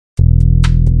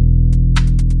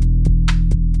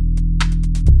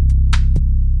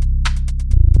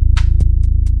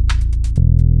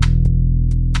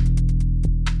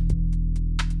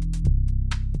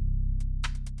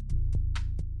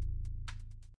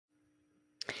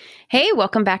Hey,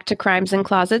 welcome back to Crimes and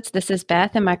Closets. This is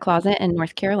Beth in my closet in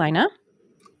North Carolina.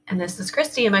 And this is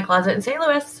Christy in my closet in St.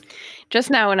 Louis. Just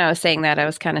now when I was saying that, I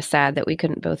was kind of sad that we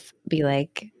couldn't both be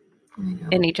like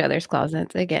in each other's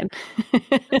closets again.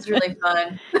 It was really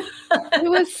fun. It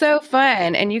was so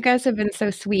fun. And you guys have been so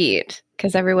sweet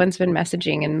because everyone's been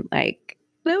messaging and like,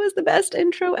 that was the best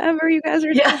intro ever. You guys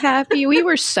are so happy. We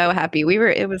were so happy.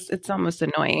 It's almost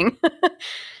annoying.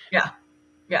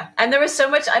 Yeah. And there was so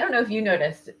much, I don't know if you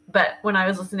noticed, but when I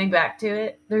was listening back to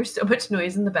it, there's so much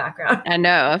noise in the background. I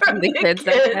know. From the kids,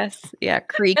 I guess. Yeah,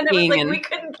 creaking. And it was like, we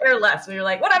couldn't care less. We were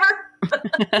like, whatever.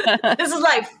 This is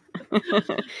life.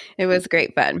 It was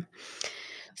great fun.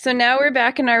 So now we're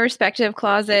back in our respective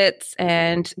closets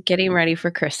and getting ready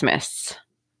for Christmas.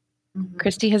 Mm-hmm.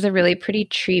 Christy has a really pretty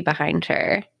tree behind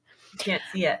her. You can't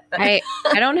see it. I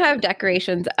don't have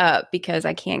decorations up because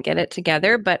I can't get it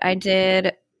together, but I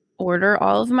did order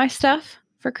all of my stuff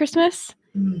for Christmas,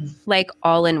 like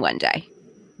all in one day.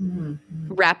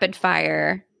 Mm-hmm. Rapid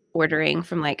fire ordering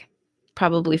from like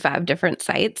probably 5 different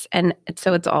sites. And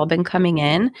so it's all been coming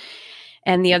in.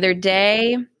 And the other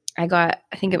day I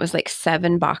think it was like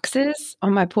 7 boxes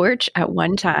on my porch at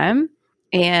one time.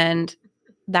 And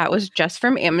that was just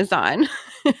from Amazon.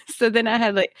 So then I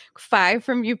had like 5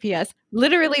 from UPS,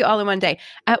 literally all in one day.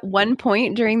 At one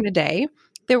point during the day,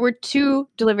 there were 2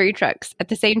 delivery trucks at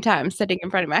the same time sitting in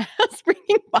front of my house,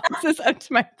 bringing boxes up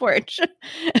to my porch.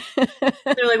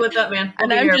 They're like, what's up, man?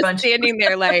 And I'm just standing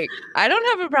there like, I don't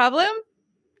have a problem.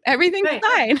 Everything's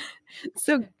fine.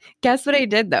 So guess what I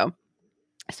did though?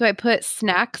 So I put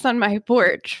snacks on my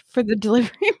porch for the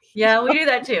delivery. Yeah, we do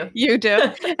that too. You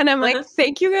do. And I'm like,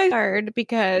 thank you guys hard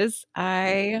because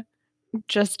I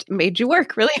just made you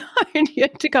work really hard. You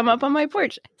had to come up on my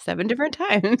porch 7 different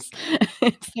times.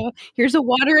 So here's a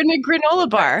water and a granola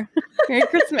bar. Merry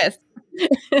Christmas.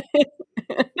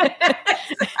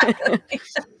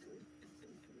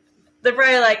 They're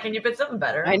probably like, can you put something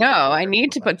better? I know. I'm going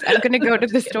to go to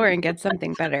the store and get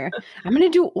something better. I'm going to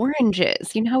do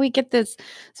oranges. You know how we get this?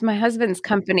 So my husband's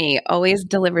company always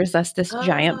delivers us this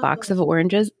giant box of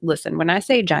oranges. Listen, when I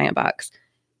say giant box,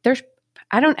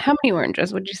 how many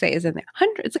oranges would you say is in there?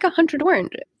 100. It's like 100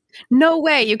 oranges. No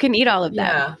way you can eat all of them.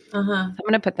 Yeah. I'm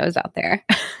going to put those out there.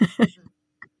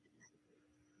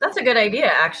 That's a good idea,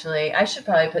 actually. I should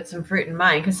probably put some fruit in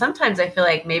mine because sometimes I feel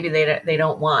like maybe they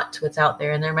don't want what's out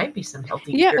there, and there might be some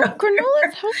healthy. Yeah,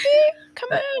 granola's healthy. Come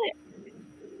on.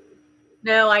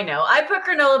 No, I know. I put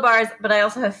granola bars, but I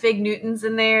also have Fig Newtons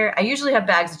in there. I usually have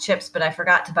bags of chips, but I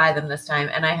forgot to buy them this time,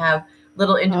 and I have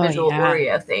little individual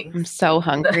Oreo things. I'm so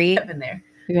hungry. In there.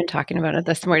 We've been talking about it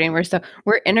this morning.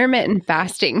 We're intermittent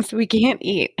fasting, so we can't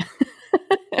eat.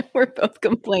 We're both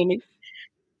complaining.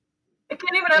 I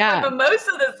can't even have a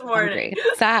mimosa this morning.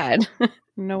 Sad. I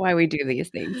don't know why we do these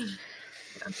things.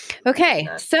 Okay,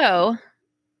 so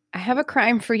I have a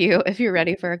crime for you if you're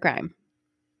ready for a crime.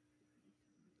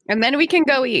 And then we can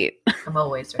go eat. I'm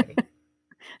always ready.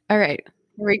 All right,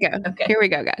 here we go. Okay. Here we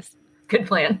go, guys. Good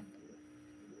plan.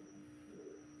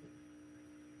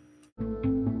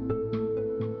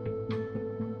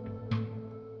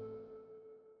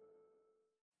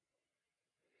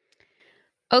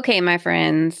 Okay, my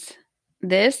friends.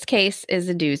 This case is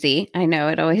a doozy. I know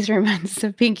it always reminds us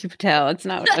of Pinky Patel. It's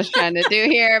not what I was trying to do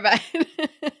here, but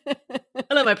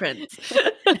hello, my friends.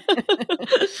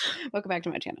 Welcome back to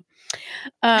my channel.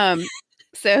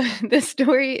 So this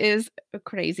story is a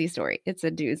crazy story. It's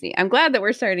a doozy. I'm glad that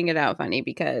we're starting it out funny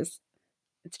because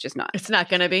it's just not. It's not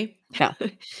going to be. No.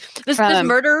 This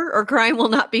murder or crime will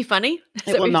not be funny.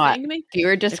 It will not.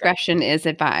 Viewer discretion is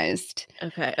advised.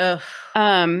 Okay.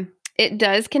 It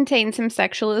does contain some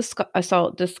sexual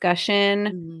assault discussion.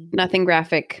 Mm-hmm. Nothing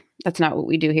graphic. That's not what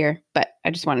we do here, but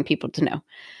I just wanted people to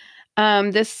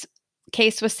know. This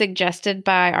case was suggested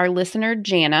by our listener,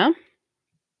 Jana.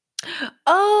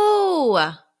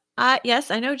 Oh, yes,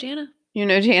 I know Jana. You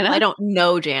know Jana? I don't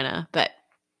know Jana, but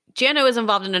Jana was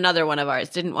involved in another one of ours.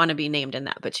 Didn't want to be named in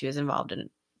that, but she was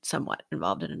somewhat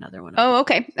involved in another one. Oh,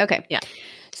 okay. Okay. Yeah.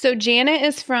 So Jana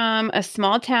is from a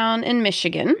small town in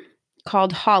Michigan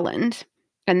called Holland,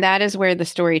 and that is where the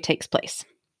story takes place.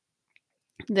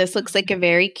 This looks like a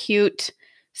very cute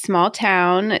small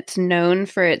town. It's known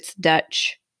for its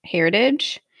Dutch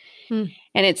heritage, and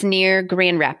it's near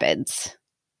Grand Rapids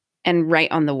and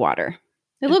right on the water.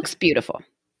 It looks beautiful.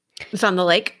 It's on the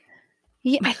lake?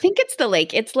 Yeah, I think it's the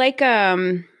lake. It's like,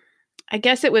 I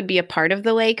guess it would be a part of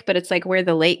the lake, but it's like where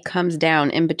the lake comes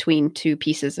down in between 2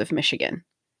 pieces of Michigan.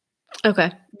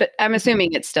 Okay. But I'm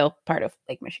assuming it's still part of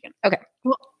Lake Michigan. Okay.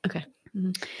 Well, okay.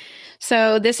 Mm-hmm.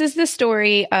 So this is the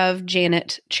story of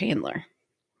Janet Chandler.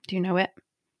 Do you know it?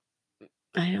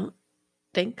 I don't.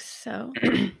 think so.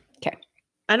 Okay.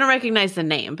 I don't recognize the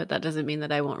name, but that doesn't mean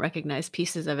that I won't recognize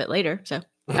pieces of it later. So,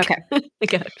 okay.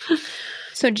 Good.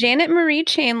 So Janet Marie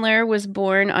Chandler was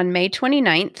born on May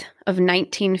 29th of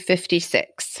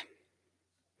 1956.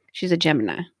 She's a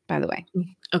Gemini, by the way.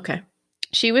 Okay.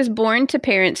 She was born to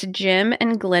parents Jim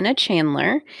and Glenna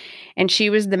Chandler, and she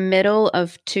was the middle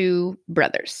of two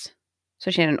brothers.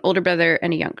 So she had an older brother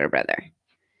and a younger brother.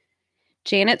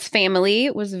 Janet's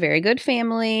family was a very good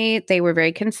family. They were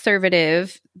very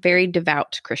conservative, very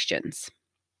devout Christians.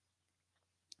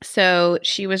 So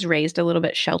she was raised a little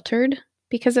bit sheltered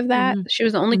because of that. Mhm. She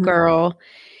was the only Mhm. girl,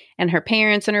 and her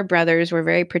parents and her brothers were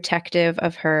very protective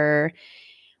of her.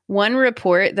 One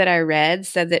report that I read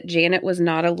said that Janet was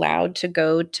not allowed to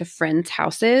go to friends'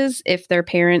 houses if their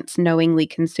parents knowingly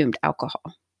consumed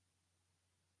alcohol.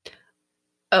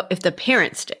 Oh, if the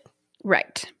parents did.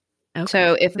 Right. Okay.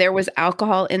 So if there was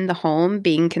alcohol in the home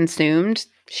being consumed,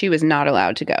 she was not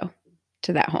allowed to go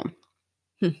to that home.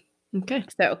 Okay.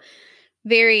 So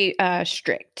very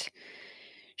strict.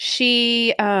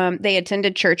 They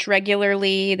attended church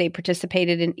regularly. They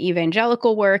participated in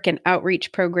evangelical work and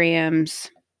outreach programs,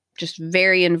 just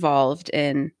very involved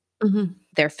in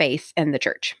their faith and the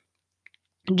church.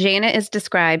 Janet is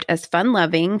described as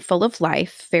fun-loving, full of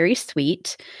life, very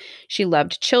sweet. She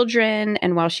loved children,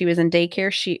 and while she was in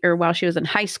while she was in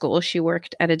high school, she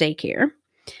worked at a daycare.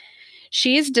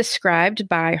 She is described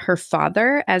by her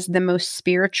father as the most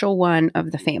spiritual one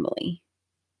of the family.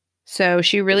 So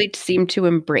she really seemed to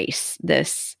embrace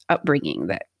this upbringing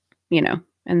that,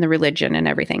 and the religion and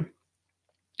everything.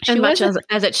 As much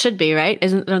as it should be, right?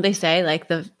 Don't they say like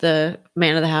the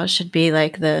man of the house should be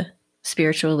like the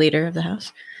spiritual leader of the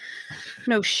house?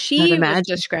 No, she was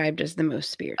described as the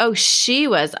most spiritual. Oh, she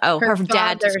was. Oh, her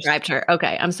dad described her.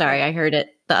 Okay, I'm sorry. Yeah. I heard it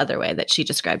the other way, that she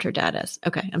described her dad as.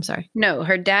 Okay, I'm sorry. No,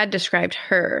 her dad described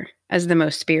her as the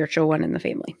most spiritual one in the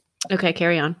family. Okay,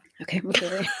 carry on. Okay.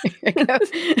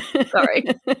 Sorry.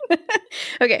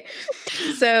 Okay.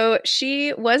 So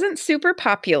she wasn't super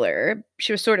popular.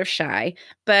 She was sort of shy,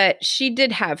 but she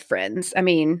did have friends. I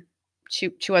mean,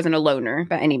 she wasn't a loner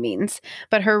by any means,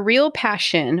 but her real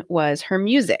passion was her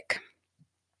music.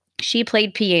 She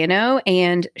played piano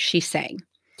and she sang.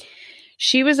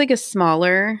 She was like a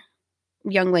smaller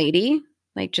young lady,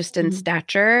 like just in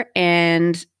stature,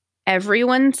 and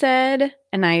everyone said,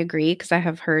 and I agree because I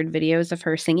have heard videos of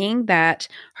her singing, that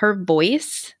her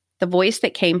voice, the voice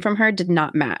that came from her, did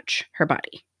not match her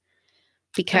body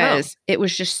because it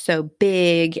was just so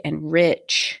big and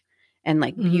rich and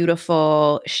like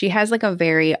beautiful. She has like a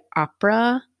very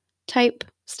opera type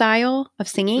style of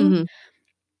singing.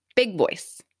 Big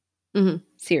voice.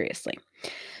 Seriously.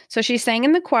 So she sang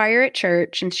in the choir at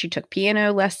church and she took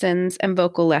piano lessons and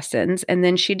vocal lessons. And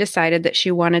then she decided that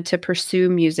she wanted to pursue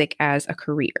music as a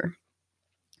career.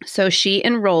 So she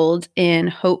enrolled in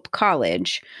Hope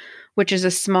College, which is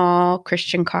a small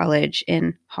Christian college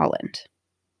in Holland.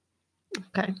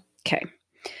 Okay.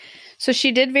 So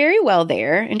she did very well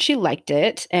there and she liked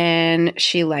it and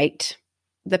she liked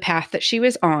the path that she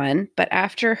was on. But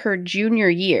after her junior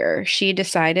year, she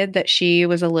decided that she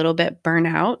was a little bit burnt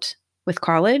out with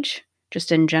college,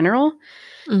 just in general.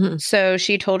 So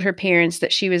she told her parents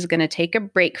that she was going to take a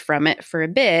break from it for a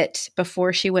bit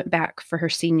before she went back for her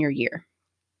senior year.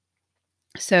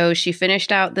 So she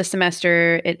finished out the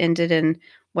semester. It ended in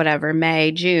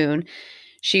May, June.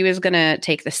 She was going to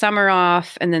take the summer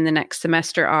off and then the next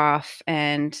semester off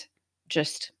and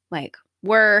just like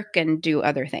work and do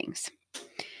other things.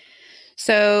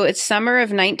 So it's summer of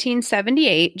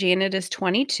 1978. Janet is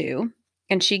 22.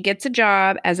 And she gets a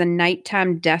job as a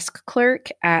nighttime desk clerk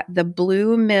at the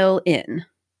Blue Mill Inn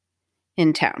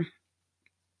in town.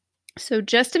 So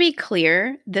just to be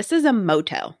clear, this is a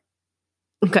motel.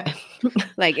 Okay.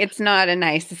 Like, it's not a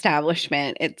nice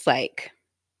establishment. It's like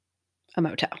a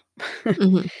motel.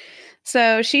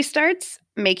 So she starts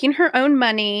making her own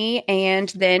money, and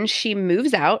then she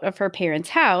moves out of her parents'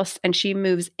 house, and she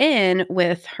moves in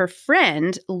with her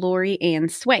friend, Lori Ann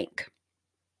Swank.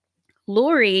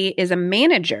 Lori is a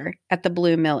manager at the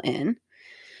Blue Mill Inn.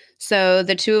 So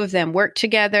the two of them work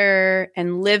together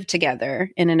and live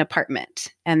together in an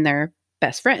apartment, and they're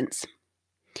best friends.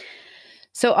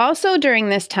 So also during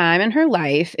this time in her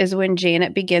life is when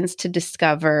Janet begins to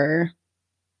discover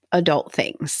adult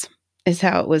things, is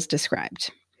how it was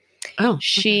described. Oh,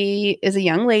 She is a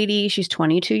young lady. She's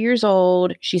 22 years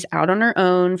old. She's out on her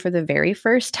own for the very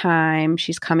first time.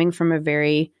 She's coming from a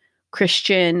very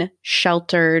Christian,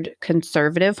 sheltered,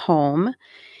 conservative home.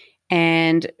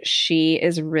 And she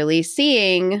is really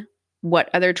seeing what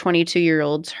other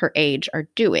 22-year-olds her age are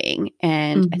doing.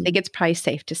 And I think it's probably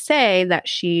safe to say that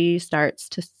she starts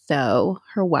to sow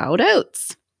her wild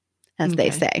oats, as they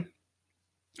say.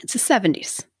 It's the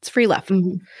 70s. It's free love.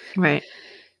 Right.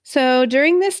 So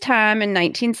during this time in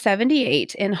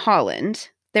 1978 in Holland,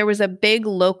 there was a big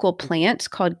local plant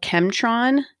called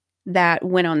Chemtron that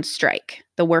went on strike.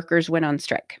 The workers went on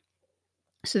strike.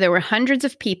 So there were hundreds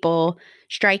of people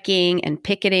striking and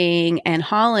picketing. And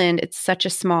Holland, it's such a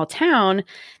small town,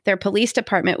 their police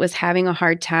department was having a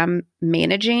hard time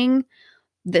managing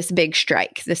this big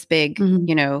strike, this big,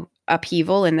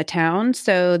 upheaval in the town.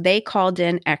 So they called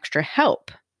in extra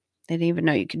help. They didn't even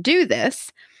know you could do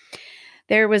this.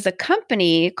 There was a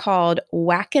company called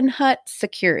Wackenhut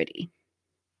Security.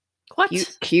 What?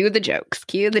 Cue the jokes.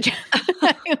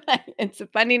 It's a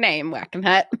funny name,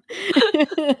 Wackenhut.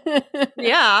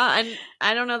 Yeah, and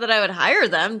I don't know that I would hire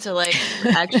them to like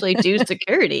actually do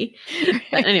security.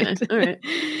 But anyway, all right.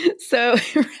 So,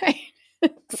 right.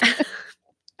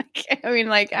 I mean,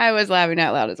 like, I was laughing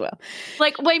out loud as well.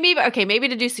 Like, wait, maybe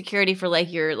to do security for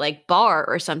like your like bar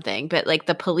or something, but like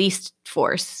the police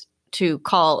force to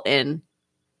call in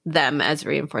them as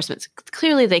reinforcements.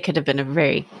 Clearly, they could have been a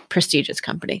very prestigious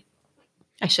company.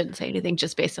 I shouldn't say anything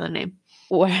just based on the name.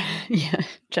 Well, yeah,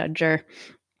 judger.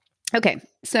 Okay,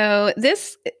 so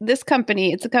this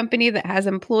company, it's a company that has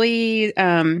employees,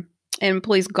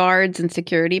 guards, and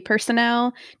security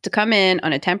personnel to come in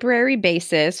on a temporary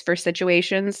basis for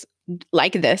situations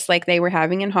like this, like they were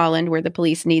having in Holland, where the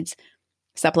police needs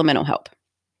supplemental help,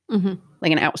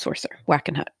 like an outsourcer,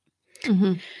 Wackenhut.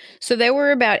 So there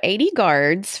were about 80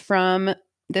 guards from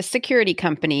the security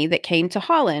company that came to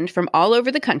Holland from all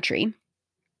over the country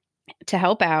to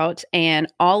help out, and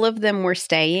all of them were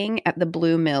staying at the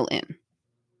Blue Mill Inn.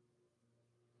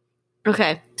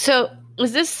 Okay. So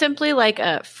is this simply like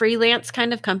a freelance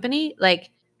kind of company? Like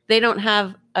they don't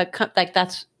have like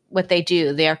that's what they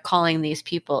do. They are calling these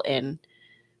people in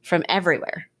from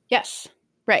everywhere. Yes.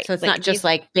 Right. So it's not just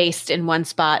like based in one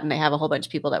spot and they have a whole bunch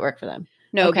of people that work for them.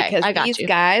 No, okay, because these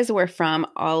guys were from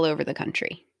all over the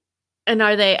country. And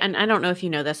are they, and I don't know if you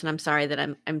know this, and I'm sorry that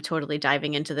I'm totally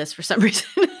diving into this for some reason.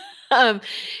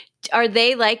 Are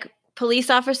they like police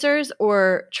officers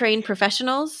or trained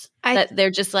professionals that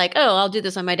they're just like, oh, I'll do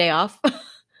this on my day off?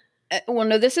 Well,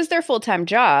 no, this is their full-time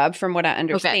job from what I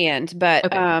understand,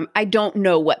 but I don't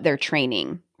know what their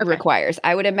training requires.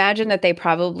 I would imagine that they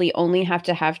probably only have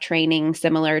to have training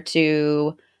similar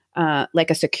to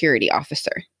like a security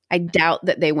officer. I doubt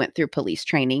that they went through police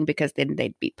training because then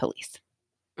they'd be police.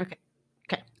 Okay.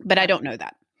 But I don't know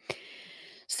that.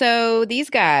 So these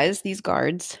guys, these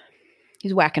guards,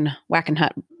 these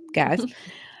Wackenhut guys,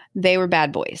 they were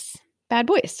bad boys. Bad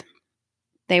boys.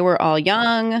 They were all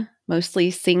young,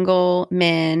 mostly single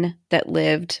men that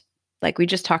lived, like we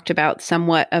just talked about,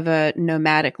 somewhat of a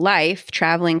nomadic life,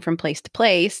 traveling from place to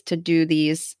place to do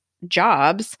these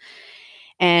jobs.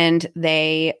 And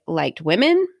they liked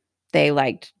women, they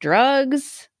liked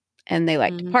drugs, and they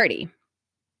liked to party.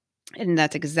 And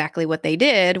that's exactly what they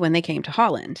did when they came to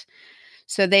Holland.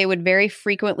 So they would very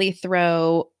frequently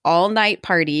throw all-night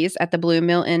parties at the Blue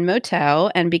Mill Inn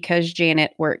Motel. And because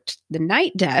Janet worked the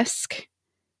night desk,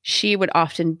 she would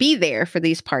often be there for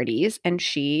these parties and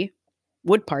she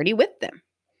would party with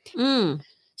them.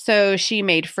 So she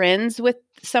made friends with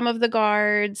some of the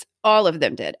guards. All of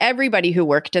them did. Everybody who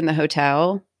worked in the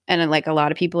hotel and like a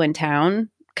lot of people in town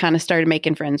kind of started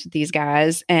making friends with these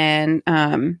guys. And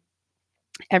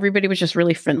everybody was just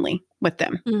really friendly with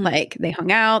them. Like they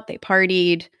hung out, they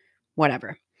partied,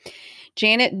 whatever.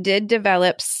 Janet did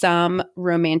develop some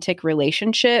romantic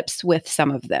relationships with some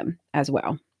of them as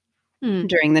well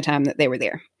during the time that they were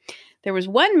there. There was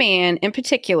one man in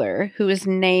particular whose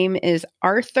name is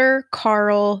Arthur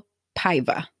Carl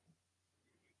Paiva.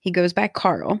 He goes by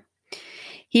Carl.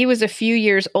 He was a few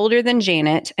years older than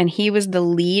Janet, and he was the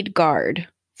lead guard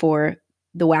for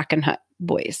the Wackenhut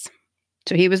boys.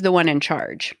 So he was the one in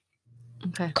charge.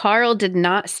 Okay. Carl did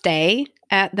not stay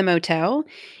at the motel.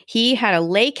 He had a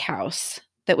lake house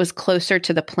that was closer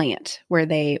to the plant where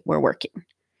they were working.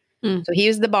 So he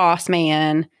was the boss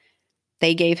man.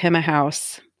 They gave him a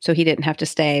house so he didn't have to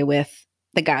stay with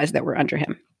the guys that were under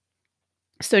him.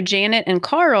 So Janet and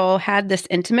Carl had this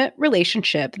intimate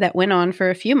relationship that went on for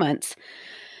a few months.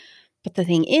 But the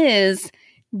thing is,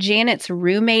 Janet's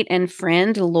roommate and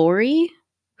friend, Lori,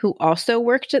 who also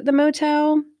worked at the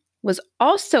motel, was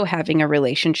also having a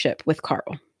relationship with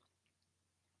Carl.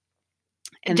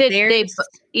 And did they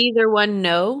either one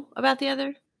know about the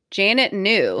other? Janet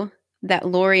knew that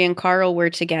Lori and Carl were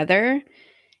together,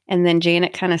 and then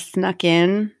Janet kind of snuck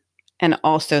in and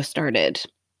also started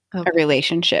a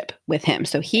relationship with him.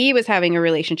 So he was having a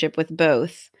relationship with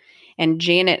both, and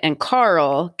Janet and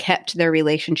Carl kept their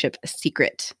relationship a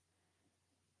secret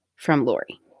from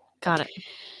Lori. Got it.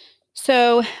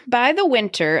 So by the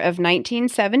winter of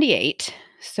 1978,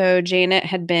 so Janet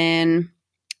had been,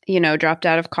 dropped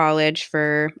out of college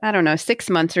for, 6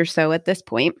 months or so at this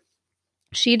point.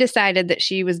 She decided that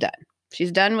she was done.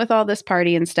 She's done with all this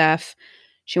party and stuff.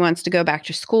 She wants to go back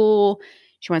to school.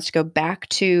 She wants to go back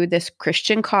to this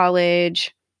Christian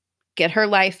college, get her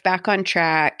life back on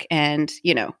track, and,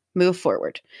 move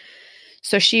forward.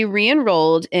 So she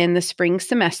re-enrolled in the spring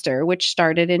semester, which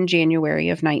started in January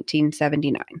of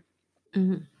 1979.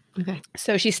 Mm-hmm. Okay.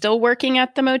 So she's still working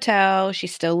at the motel.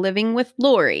 She's still living with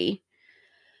Lori,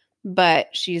 but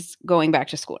she's going back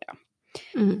to school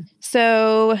now. Mm-hmm.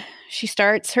 So she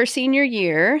starts her senior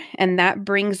year, and that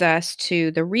brings us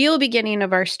to the real beginning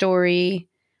of our story,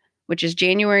 which is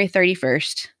January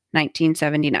 31st,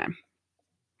 1979.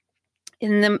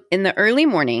 In the early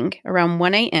morning, around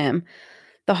 1 a.m.,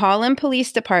 the Holland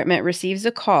Police Department receives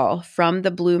a call from the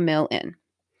Blue Mill Inn.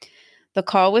 The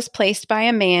call was placed by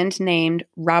a man named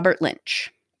Robert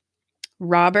Lynch.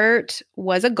 Robert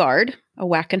was a guard, a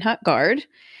Wackenhut guard,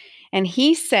 and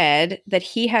he said that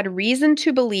he had reason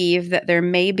to believe that there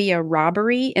may be a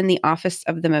robbery in the office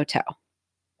of the motel.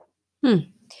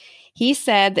 He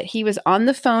said that he was on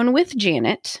the phone with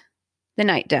Janet, the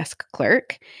night desk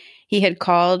clerk. He had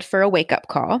called for a wake-up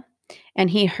call, and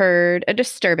he heard a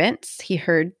disturbance. He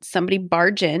heard somebody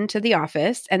barge into the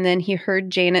office, and then he heard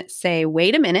Janet say,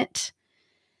 "Wait a minute."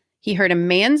 He heard a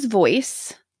man's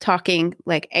voice talking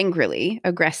like angrily,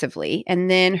 aggressively, and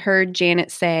then heard Janet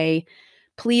say,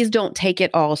 "Please don't take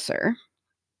it all, sir."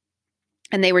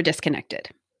 And they were disconnected.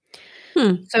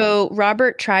 So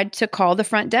Robert tried to call the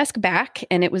front desk back,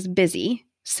 and it was busy.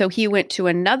 So he went to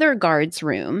another guard's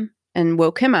room and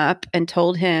woke him up and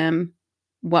told him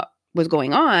what was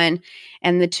going on.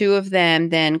 And the two of them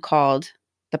then called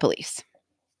the police.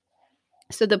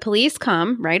 So the police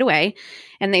come right away,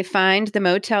 and they find the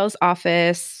motel's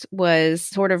office was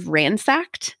sort of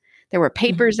ransacked. There were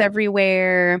papers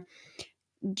everywhere,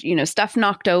 stuff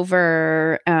knocked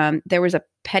over. There was a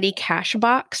petty cash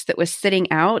box that was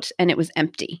sitting out, and it was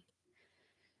empty.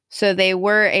 So they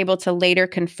were able to later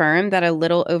confirm that a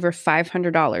little over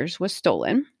 $500 was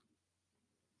stolen.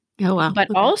 Oh, wow. But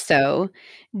also,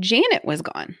 Janet was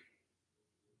gone.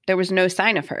 There was no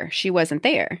sign of her. She wasn't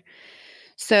there.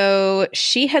 So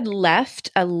she had left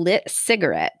a lit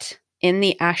cigarette in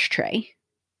the ashtray.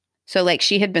 So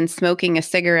she had been smoking a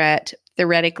cigarette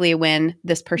theoretically when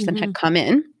this person had come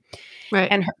in.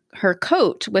 Right. And her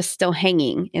coat was still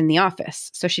hanging in the office.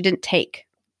 So she didn't take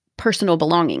personal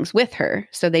belongings with her.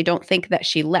 So they don't think that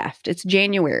she left. It's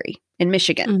January in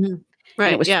Michigan.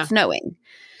 Right. And it was snowing.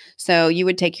 So you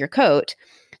would take your coat.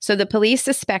 So the police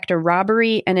suspect a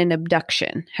robbery and an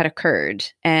abduction had occurred,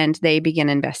 and they begin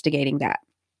investigating that.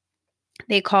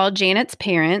 They call Janet's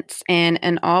parents, and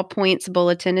an all points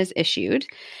bulletin is issued.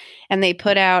 And they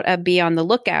put out a be on the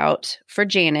lookout for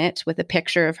Janet with a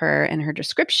picture of her and her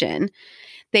description.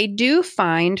 They do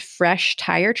find fresh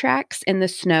tire tracks in the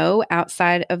snow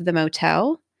outside of the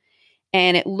motel.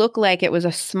 And it looked like it was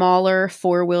a smaller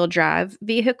 4-wheel drive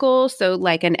vehicle. So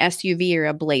like an SUV or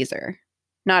a Blazer,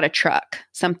 not a truck,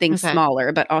 something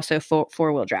smaller, but also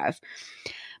 4-wheel drive.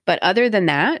 But other than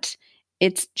that,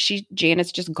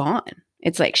 Janet's just gone.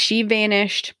 It's like she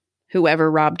vanished. Whoever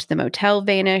robbed the motel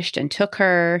vanished and took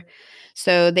her.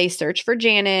 So they search for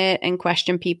Janet and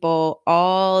question people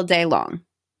all day long,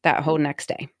 that whole next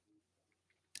day.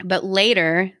 But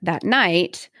later that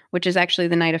night, which is actually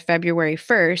the night of February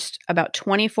 1st, about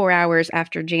 24 hours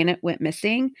after Janet went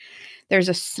missing, there's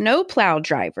a snowplow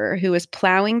driver who was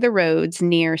plowing the roads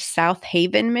near South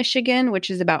Haven, Michigan, which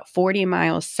is about 40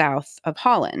 miles south of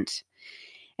Holland.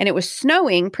 And it was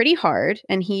snowing pretty hard,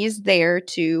 and he's there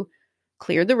to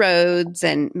clear the roads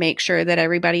and make sure that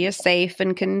everybody is safe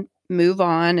and can move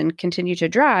on and continue to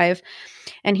drive.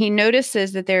 And he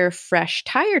notices that there are fresh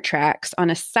tire tracks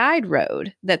on a side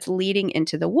road that's leading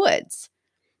into the woods.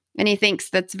 And he thinks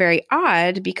that's very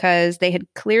odd because they had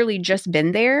clearly just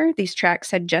been there. These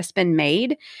tracks had just been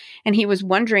made. And he was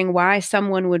wondering why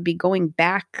someone would be going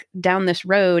back down this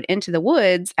road into the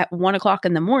woods at 1 o'clock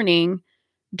in the morning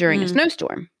during a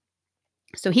snowstorm.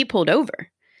 So he pulled over.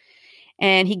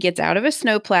 And he gets out of a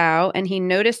snowplow, and he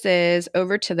notices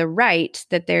over to the right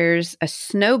that there's a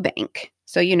snowbank.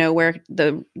 So, where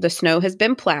the snow has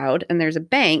been plowed, and there's a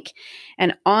bank.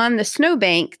 And on the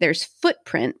snowbank, there's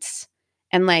footprints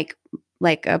and like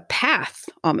a path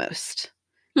almost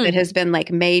that has been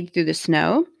made through the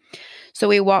snow. So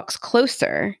he walks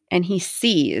closer, and he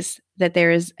sees that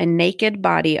there is a naked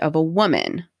body of a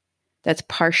woman that's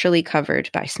partially covered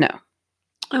by snow.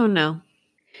 Oh, no.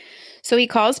 So he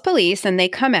calls police and they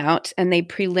come out and they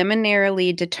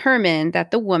preliminarily determine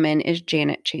that the woman is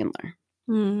Janet Chandler.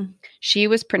 She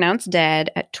was pronounced dead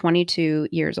at 22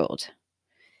 years old.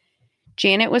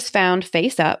 Janet was found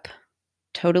face up,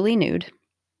 totally nude.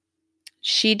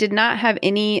 She did not have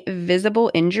any visible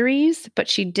injuries, but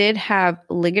she did have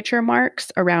ligature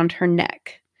marks around her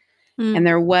neck. And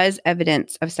there was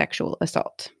evidence of sexual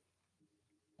assault.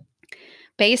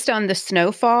 Based on the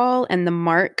snowfall and the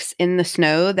marks in the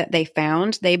snow that they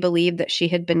found, they believe that she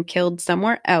had been killed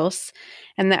somewhere else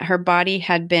and that her body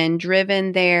had been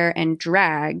driven there and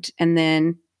dragged, and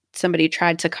then somebody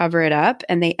tried to cover it up,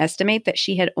 and they estimate that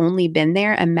she had only been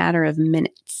there a matter of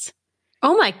minutes.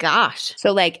 Oh my gosh.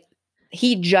 So like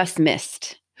he just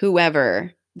missed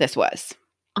whoever this was.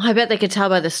 Oh, I bet they could tell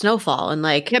by the snowfall and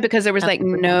like. Yeah, because there was like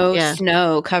no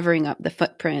snow covering up the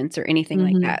footprints or anything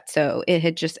like that. So it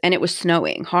had just, and it was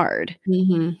snowing hard.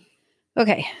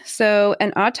 Okay, so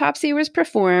an autopsy was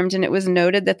performed and it was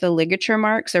noted that the ligature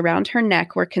marks around her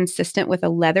neck were consistent with a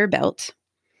leather belt.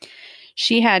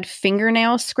 She had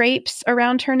fingernail scrapes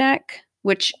around her neck,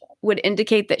 which would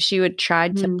indicate that she would try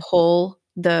to pull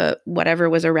the whatever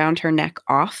was around her neck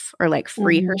off or like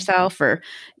free herself or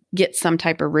get some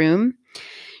type of room.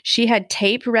 She had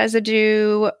tape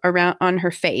residue around on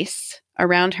her face,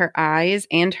 around her eyes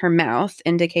and her mouth,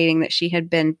 indicating that she had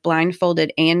been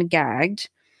blindfolded and gagged.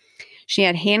 She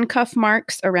had handcuff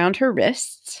marks around her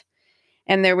wrists,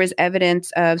 and there was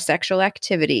evidence of sexual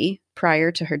activity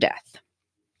prior to her death.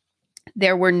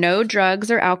 There were no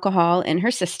drugs or alcohol in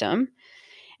her system,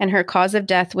 and her cause of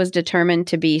death was determined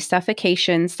to be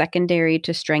suffocation secondary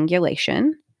to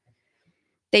strangulation.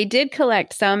 They did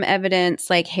collect some evidence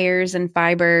like hairs and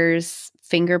fibers,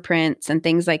 fingerprints, and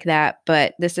things like that,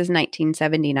 but this is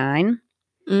 1979.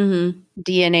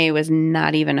 DNA was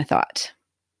not even a thought.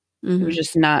 It was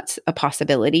just not a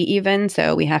possibility even,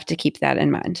 so we have to keep that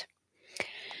in mind.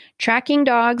 Tracking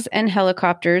dogs and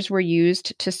helicopters were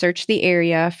used to search the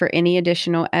area for any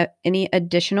additional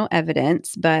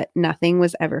evidence, but nothing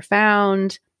was ever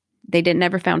found. They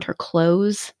never found her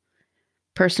clothes,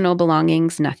 personal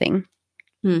belongings, nothing.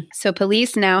 So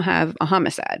police now have a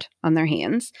homicide on their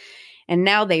hands, and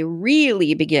now they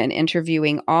really begin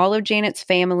interviewing all of Janet's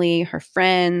family, her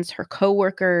friends, her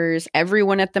coworkers,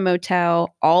 everyone at the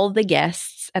motel, all the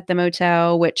guests at the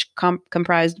motel, which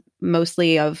comprised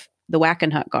mostly of the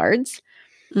Wackenhut guards.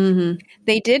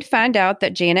 They did find out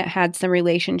that Janet had some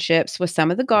relationships with some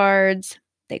of the guards.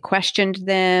 They questioned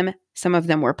them. Some of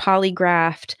them were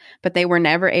polygraphed, but they were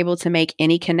never able to make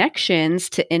any connections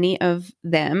to any of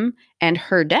them and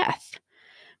her death.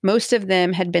 Most of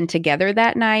them had been together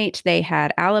that night. They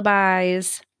had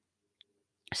alibis.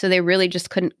 So they really just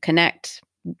couldn't connect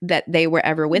that they were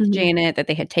ever with Janet, that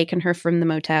they had taken her from the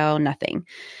motel, nothing.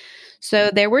 So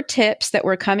there were tips that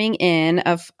were coming in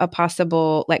of a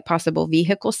possible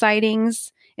vehicle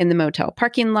sightings in the motel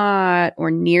parking lot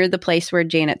or near the place where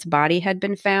Janet's body had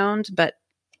been found, but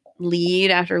lead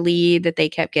after lead that they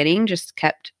kept getting just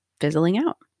kept fizzling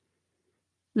out.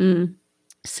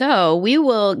 So we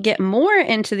will get more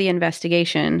into the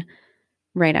investigation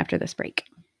right after this break.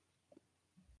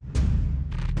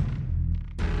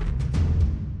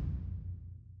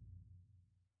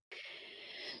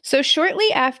 So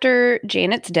shortly after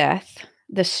Janet's death,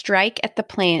 the strike at the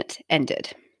plant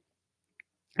ended,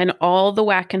 and all the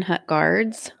Wackenhut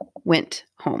guards went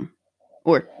home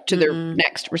or to their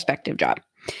next respective job.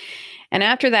 And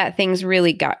after that, things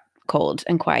really got cold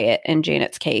and quiet in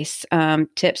Janet's case.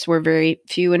 Tips were very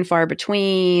few and far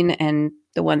between, and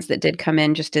the ones that did come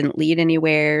in just didn't lead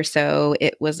anywhere. So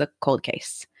it was a cold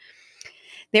case.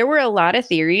 There were a lot of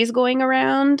theories going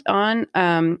around on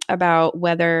about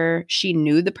whether she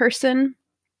knew the person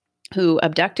who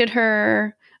abducted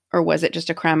her, or was it just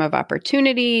a crime of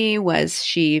opportunity? Was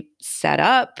she set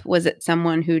up? Was it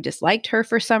someone who disliked her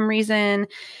for some reason?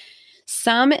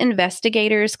 Some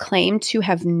investigators claim to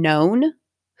have known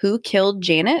who killed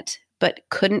Janet, but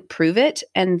couldn't prove it,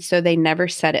 and so they never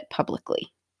said it publicly.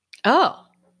 Oh,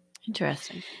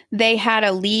 interesting. They had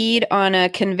a lead on a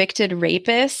convicted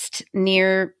rapist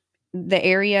near the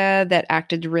area that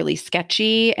acted really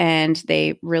sketchy, and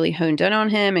they really honed in on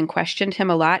him and questioned him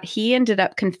a lot. He ended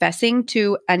up confessing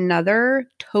to another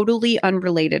totally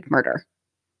unrelated murder.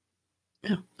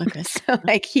 Oh, okay. So,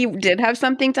 like, he did have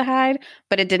something to hide,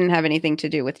 but it didn't have anything to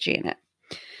do with Janet.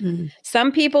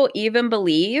 Some people even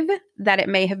believe that it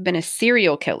may have been a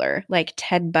serial killer like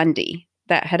Ted Bundy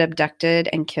that had abducted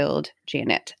and killed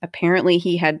Janet. Apparently,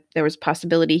 there was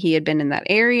possibility he had been in that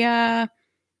area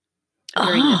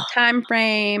during this time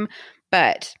frame,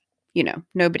 But,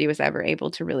 nobody was ever able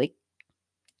to really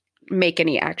make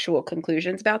any actual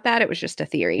conclusions about that. It was just a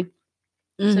theory.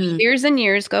 So years and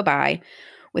years go by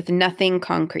with nothing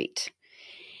concrete.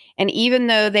 And even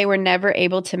though they were never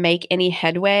able to make any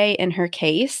headway in her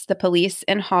case, the police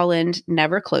in Holland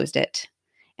never closed it.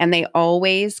 And they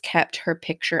always kept her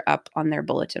picture up on their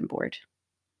bulletin board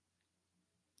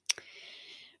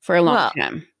for a long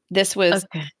time. This was,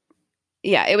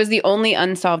 it was the only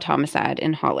unsolved homicide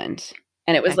in Holland.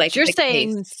 And it was like, you're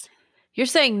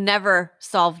saying never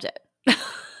solved it.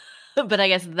 But I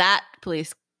guess that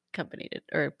police company did,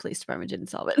 or police department didn't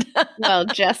solve it. Well,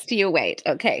 just you wait.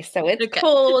 Okay. So it's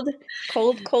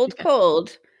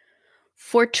cold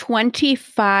for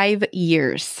 25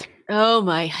 years. Oh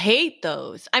my, I hate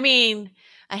those. I mean,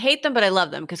 I hate them, but I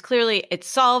love them because clearly it's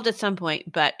solved at some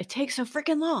point, but it takes so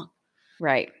freaking long.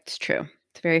 Right. It's true.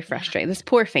 It's very frustrating. This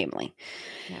poor family.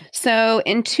 Yeah. So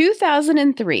in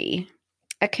 2003,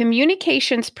 a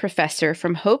communications professor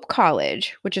from Hope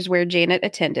College, which is where Janet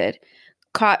attended,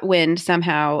 caught wind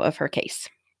somehow of her case.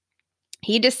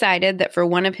 He decided that for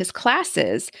one of his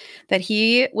classes that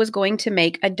he was going to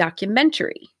make a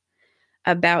documentary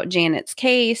about Janet's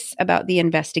case, about the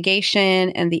investigation,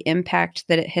 and the impact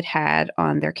that it had had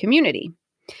on their community.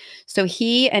 So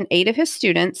he and 8 of his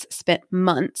students spent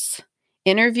months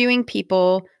interviewing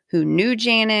people who knew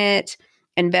Janet,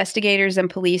 investigators and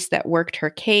police that worked her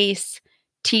case,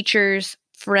 teachers,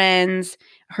 friends.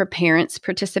 Her parents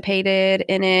participated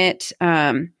in it.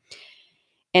 And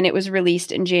it was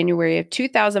released in January of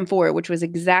 2004, which was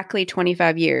exactly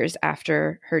 25 years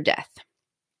after her death.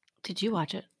 Did you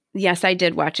watch it? Yes, I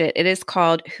did watch it. It is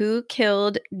called Who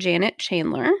Killed Janet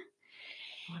Chandler?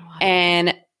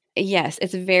 And yes,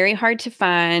 it's very hard to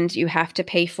find. You have to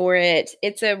pay for it.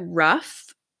 It's a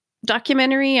rough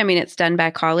documentary. I mean, it's done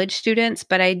by college students,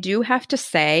 but I do have to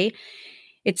say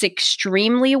it's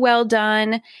extremely well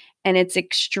done and it's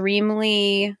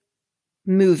extremely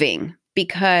moving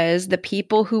because the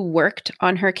people who worked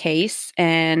on her case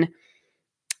and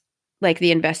like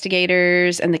the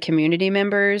investigators and the community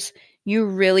members, you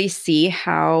really see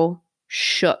how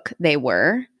shook they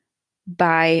were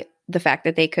by the fact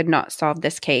that they could not solve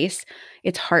this case.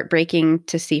 It's heartbreaking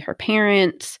to see her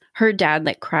parents. Her dad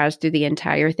cries through the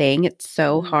entire thing. It's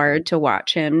so hard to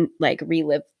watch him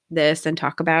relive this and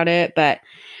talk about it, but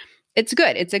it's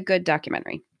good. It's a good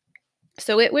documentary.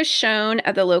 So it was shown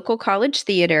at the local college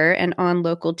theater and on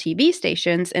local TV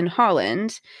stations in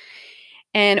Holland.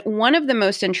 And one of the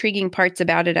most intriguing parts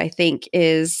about it, I think,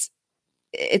 is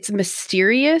it's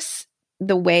mysterious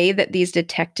the way that these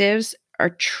detectives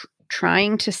are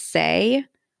trying to say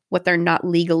what they're not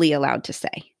legally allowed to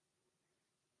say.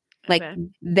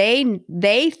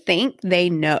 They think they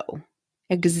know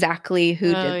exactly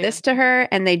who did this to her,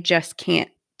 and they just can't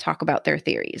talk about their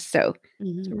theories. So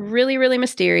it's really, really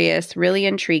mysterious, really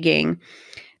intriguing.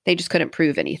 They just couldn't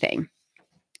prove anything.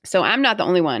 So I'm not the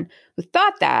only one who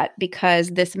thought that, because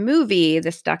this movie,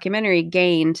 this documentary,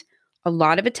 gained a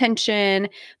lot of attention,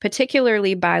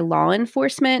 particularly by law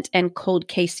enforcement and cold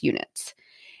case units.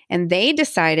 And they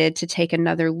decided to take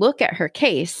another look at her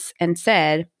case and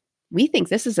said, we think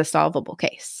this is a solvable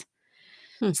case.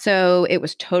 So it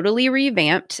was totally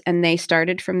revamped, and they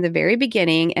started from the very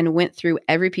beginning and went through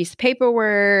every piece of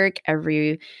paperwork,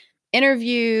 every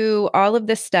interview, all of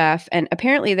this stuff. And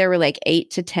apparently there were 8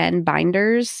 to 10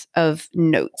 binders of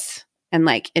notes and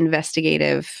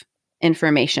investigative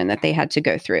information that they had to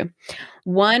go through.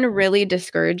 One really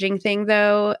discouraging thing,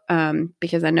 though,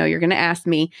 because I know you're going to ask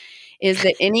me, is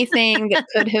that anything that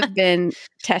could have been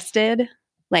tested,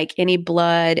 like any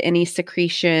blood, any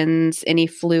secretions, any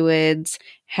fluids,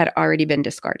 had already been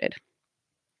discarded.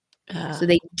 So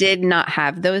they did not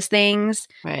have those things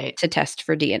to test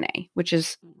for DNA, which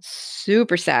is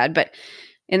super sad. But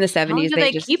in the 70s,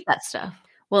 they keep that stuff.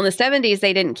 Well, in the 70s,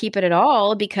 they didn't keep it at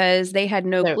all because they had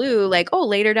no clue,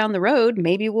 later down the road,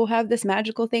 maybe we'll have this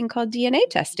magical thing called DNA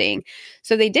testing.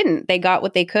 So they didn't. They got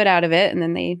what they could out of it, and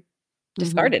then they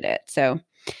discarded it.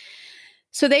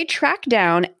 So they tracked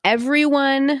down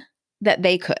everyone that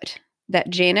they could, that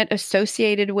Janet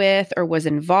associated with or was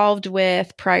involved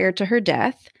with prior to her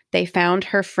death. They found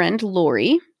her friend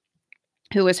Lori,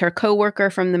 who was her coworker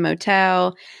from the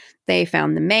motel. They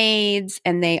found the maids,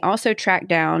 and they also tracked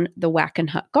down the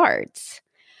Wackenhut guards.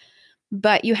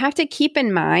 But you have to keep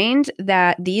in mind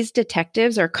that these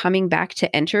detectives are coming back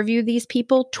to interview these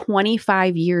people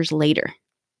 25 years later.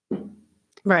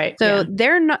 Right. So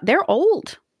they're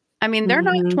old. I mean, they're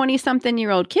not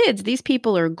 20-something-year-old kids. These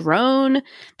people are grown.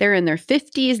 They're in their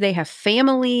 50s. They have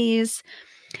families.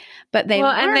 But they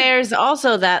and there's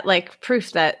also that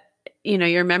proof that,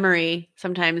 your memory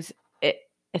sometimes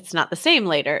it's not the same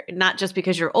later. Not just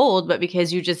because you're old, but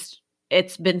because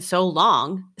it's been so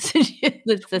long since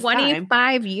this 25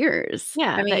 time. years.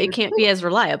 Yeah, I mean, that it can't be as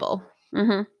reliable.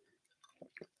 Mm-hmm.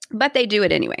 But they do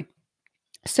it anyway.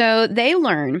 So they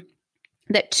learn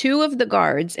that 2 of the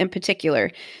guards in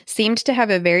particular seemed to have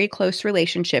a very close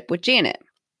relationship with Janet.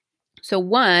 So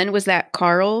one was that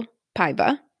Carl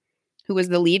Paiva, who was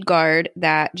the lead guard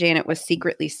that Janet was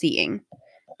secretly seeing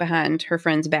behind her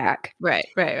friend's back. Right.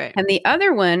 And the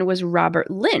other one was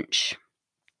Robert Lynch.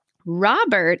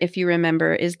 Robert, if you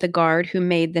remember, is the guard who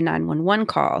made the 911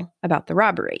 call about the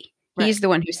robbery. Right. He's the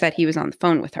one who said he was on the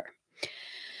phone with her.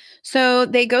 So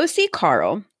they go see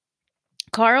Carl.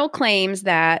 Carl claims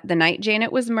that the night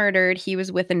Janet was murdered, he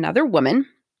was with another woman,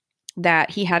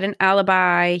 that he had an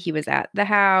alibi, he was at the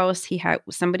house,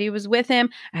 somebody was with him.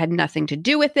 I had nothing to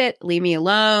do with it. Leave me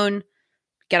alone.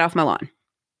 Get off my lawn.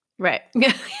 Right.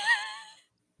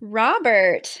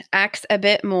 Robert acts a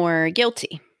bit more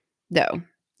guilty, though.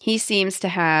 He seems to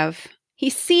have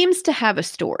a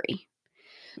story.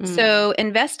 So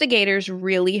investigators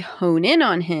really hone in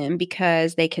on him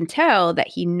because they can tell that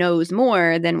he knows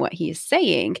more than what he is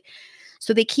saying.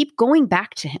 So they keep going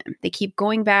back to him. They keep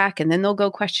going back, and then they'll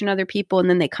go question other people, and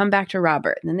then they come back to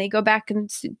Robert, and then they go back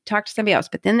and talk to somebody else,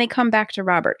 but then they come back to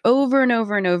Robert over and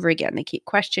over and over again. They keep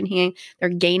questioning. They're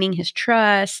gaining his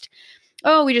trust.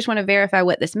 Oh, we just want to verify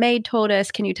what this maid told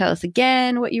us. Can you tell us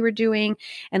again what you were doing?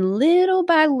 And little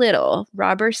by little,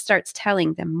 Robert starts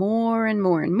telling them more and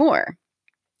more and more.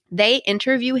 They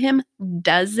interview him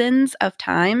dozens of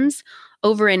times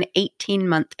over an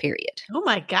 18-month period. Oh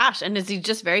my gosh. And is he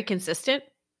just very consistent?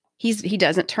 He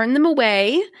doesn't turn them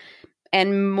away.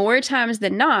 And more times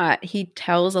than not, he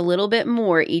tells a little bit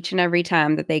more each and every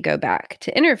time that they go back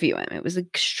to interview him. It was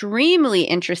extremely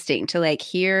interesting to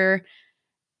hear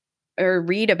or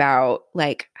read about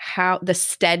how the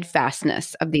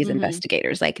steadfastness of these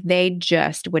investigators. They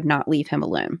just would not leave him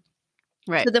alone.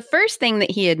 Right. So the first thing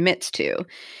that he admits to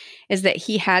is that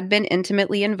he had been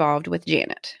intimately involved with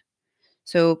Janet.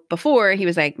 So before he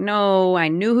was like, no, I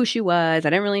knew who she was.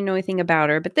 I didn't really know anything about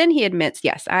her. But then he admits,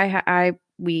 yes,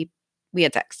 we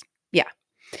had sex. Yeah.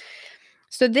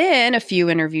 So then a few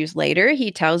interviews later,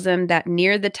 he tells them that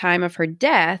near the time of her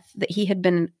death, that he had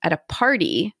been at a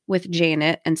party with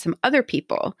Janet and some other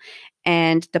people,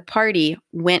 and the party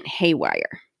went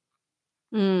haywire,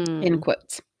 in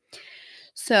quotes.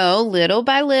 So little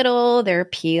by little, they're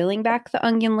peeling back the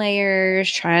onion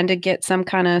layers, trying to get some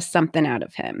kind of something out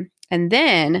of him. And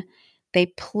then they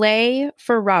play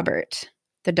for Robert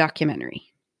the documentary.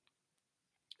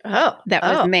 That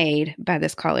was made by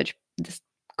this college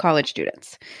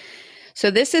students. So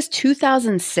this is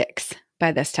 2006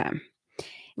 by this time.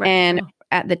 Right. And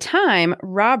at the time,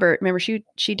 Robert, remember she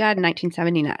died in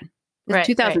 1979. It was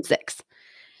 2006.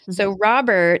 Right. So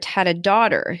Robert had a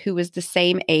daughter who was the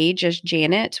same age as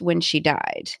Janet when she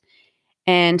died.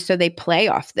 And so they play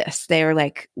off this. They are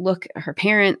like, look, her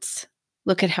parents,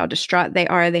 look at how distraught they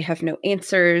are. They have no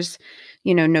answers,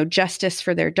 no justice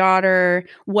for their daughter.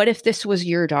 What if this was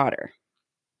your daughter?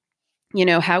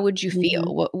 How would you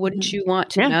feel? What wouldn't you want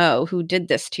to know? Who did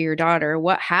this to your daughter?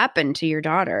 What happened to your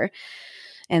daughter?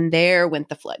 And there went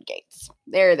the floodgates.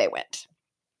 There they went.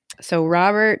 So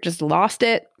Robert just lost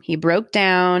it. He broke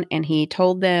down and he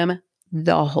told them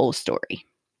the whole story.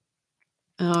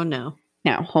 Oh no.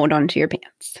 Now hold on to your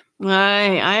pants.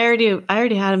 I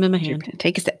already had them in my hand.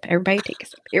 Take a sip. Everybody take a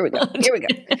sip. Here we go.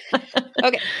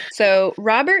 Okay. So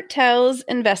Robert tells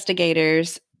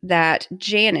investigators that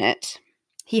Janet,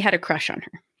 he had a crush on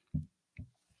her.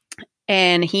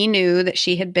 And he knew that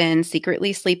she had been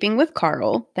secretly sleeping with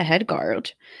Carl, the head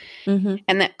guard, and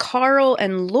that Carl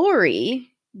and Lori,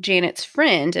 Janet's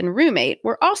friend and roommate,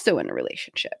 were also in a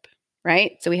relationship,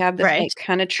 right? So we have this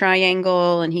kind of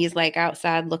triangle, and he's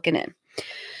outside looking in.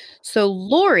 So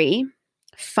Lori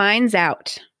finds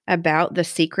out about the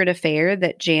secret affair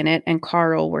that Janet and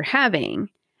Carl were having,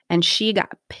 and she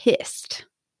got pissed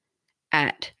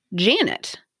at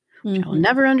Janet. Which I'll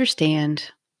never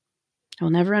understand. I'll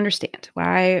never understand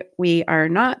why we are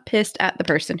not pissed at the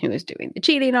person who is doing the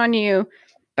cheating on you,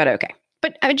 but okay.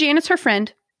 But Janet's her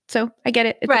friend, so I get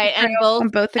it. It's right,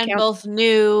 and both accounts.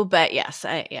 knew, but yes,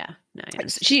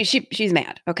 she's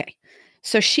mad. Okay,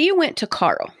 so she went to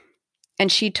Carl,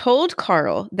 and she told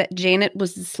Carl that Janet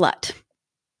was a slut.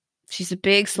 She's a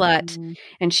big slut,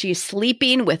 and she's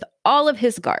sleeping with all of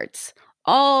his guards.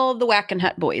 All the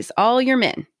Wackenhut boys, all your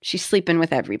men. She's sleeping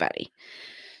with everybody.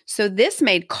 So this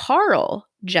made Carl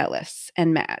jealous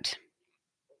and mad.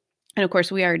 And of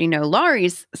course, we already know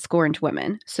Laurie's a scorned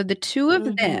woman. So the two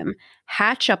of them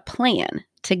hatch a plan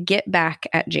to get back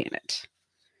at Janet.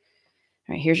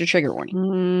 right, here's your trigger warning.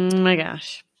 Oh my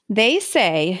gosh. They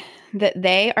say that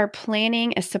they are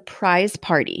planning a surprise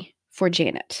party for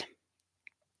Janet.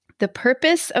 The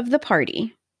purpose of the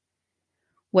party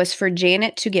was for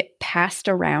Janet to get passed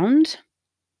around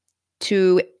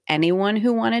to anyone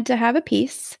who wanted to have a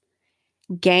piece,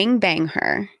 gangbang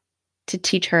her to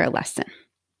teach her a lesson.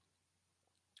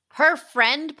 Her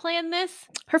friend planned this?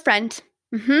 Her friend,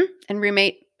 and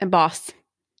roommate and boss.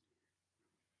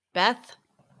 Beth,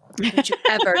 don't you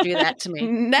ever do that to me.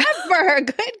 Never.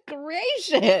 Good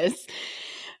gracious.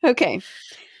 Okay.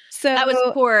 So that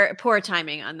was poor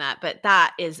timing on that, but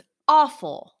that is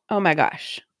awful. Oh my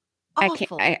gosh.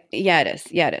 Awful. Yeah,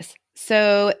 it is.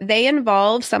 So they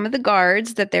involve some of the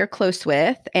guards that they're close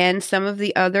with and some of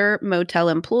the other motel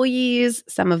employees,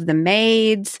 some of the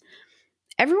maids.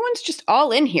 Everyone's just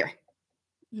all in here.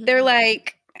 Mm-hmm. They're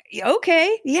like,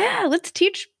 okay, yeah, let's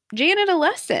teach Janet a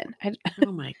lesson.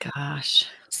 Oh my gosh.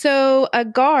 So a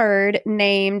guard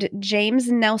named James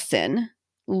Nelson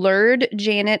lured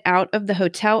Janet out of the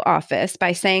hotel office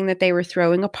by saying that they were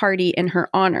throwing a party in her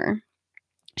honor.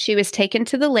 She was taken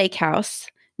to the lake house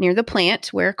near the plant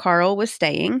where Carl was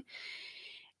staying.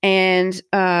 And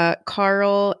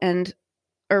Robert,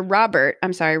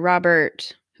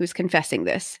 who's confessing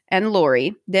this, and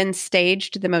Lori then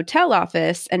staged the motel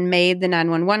office and made the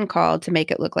 911 call to make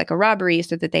it look like a robbery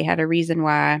so that they had a reason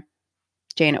why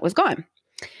Janet was gone.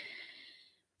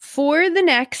 For the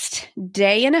next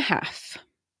day and a half,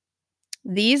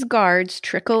 these guards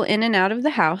trickle in and out of the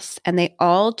house, and they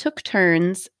all took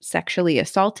turns sexually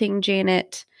assaulting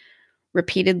Janet,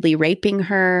 repeatedly raping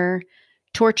her,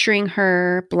 torturing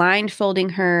her, blindfolding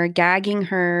her, gagging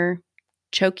her,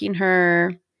 choking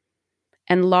her.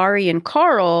 And Laurie and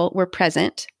Carl were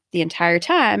present the entire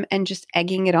time and just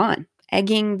egging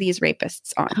these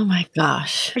rapists on. Oh my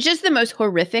gosh. It's just the most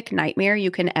horrific nightmare you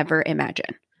can ever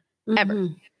imagine. Mm-hmm. Ever.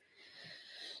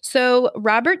 So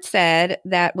Robert said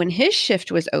that when his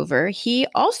shift was over, he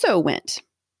also went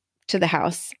to the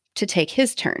house to take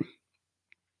his turn.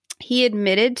 He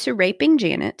admitted to raping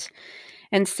Janet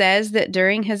and says that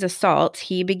during his assault,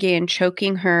 he began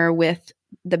choking her with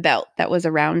the belt that was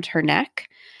around her neck.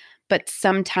 But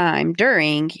sometime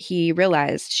during, he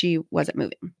realized she wasn't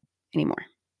moving anymore.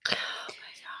 Oh my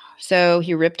gosh. So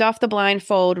he ripped off the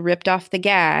blindfold, ripped off the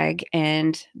gag,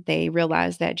 and they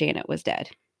realized that Janet was dead.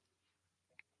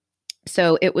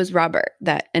 So it was Robert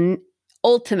that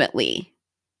ultimately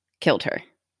killed her.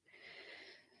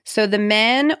 So the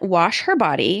men wash her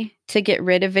body to get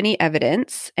rid of any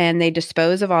evidence, and they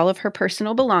dispose of all of her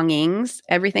personal belongings,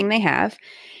 everything they have.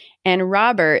 And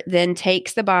Robert then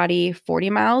takes the body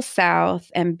 40 miles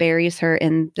south and buries her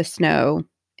in the snow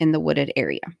in the wooded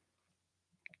area.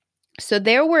 So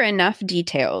there were enough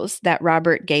details that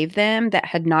Robert gave them that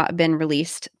had not been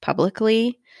released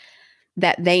publicly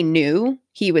that they knew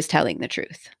he was telling the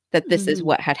truth, that this is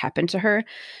what had happened to her.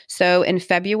 So in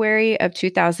February of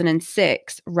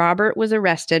 2006, Robert was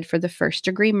arrested for the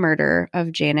first-degree murder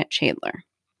of Janet Chandler.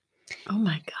 Oh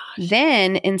my gosh.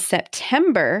 Then in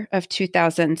September of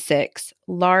 2006,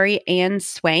 Laurie Ann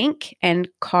Swank and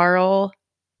Carl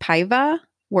Paiva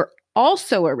were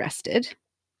also arrested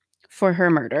for her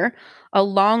murder,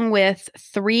 along with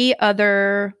 3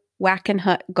 other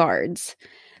Wackenhut guards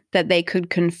that they could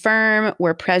confirm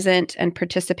were present and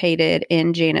participated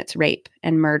in Janet's rape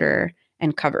and murder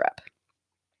and cover-up.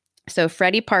 So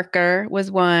Freddie Parker was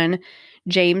one,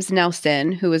 James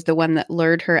Nelson, who was the one that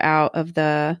lured her out of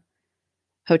the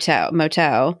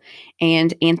motel,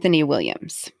 and Anthony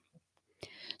Williams.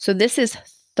 So this is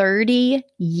 30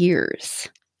 years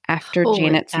after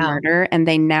Janet's murder, and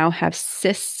they now have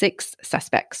 6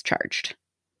 suspects charged.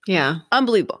 Yeah.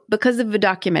 Unbelievable, because of a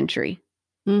documentary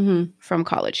from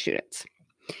college students.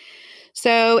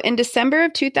 So in December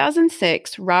of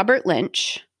 2006, Robert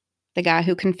Lynch, the guy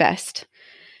who confessed,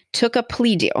 took a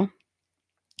plea deal.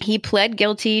 He pled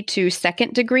guilty to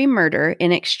second-degree murder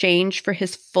in exchange for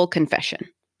his full confession.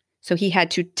 So he had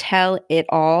to tell it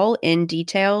all in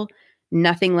detail,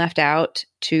 nothing left out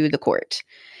to the court.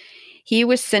 He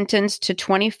was sentenced to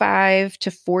 25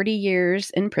 to 40 years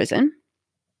in prison.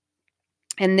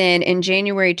 And then in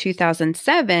January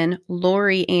 2007,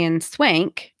 Laurie Ann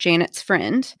Swank, Janet's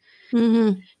friend,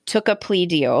 took a plea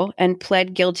deal and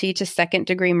pled guilty to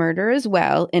second-degree murder as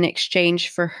well in exchange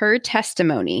for her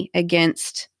testimony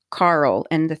against Carl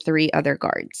and the 3 other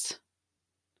guards.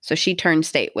 So she turned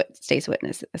state's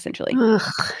witness, essentially. Ugh.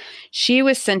 She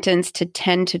was sentenced to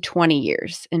 10 to 20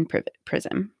 years in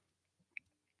prison.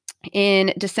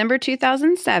 In December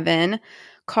 2007,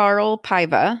 Carl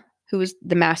Paiva, who was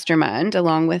the mastermind,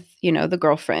 along with, the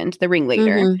girlfriend, the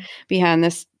ringleader behind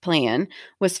this plan,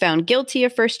 was found guilty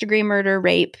of first-degree murder,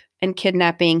 rape, and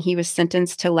kidnapping. He was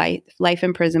sentenced to life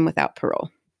in prison without parole.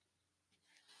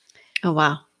 Oh,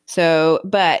 wow. So,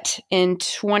 but in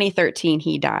 2013,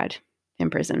 he died in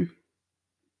prison.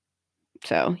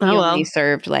 So he only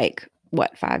served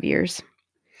 5 years.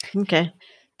 Okay.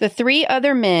 The 3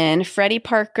 other men, Freddie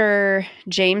Parker,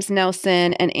 James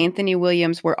Nelson, and Anthony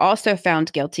Williams, were also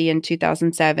found guilty in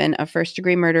 2007 of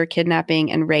first-degree murder,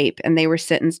 kidnapping, and rape, and they were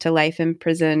sentenced to life in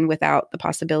prison without the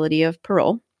possibility of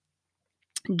parole.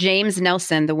 James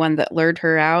Nelson, the one that lured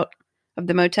her out of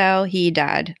the motel, he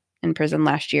died in prison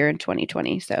last year in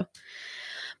 2020. So,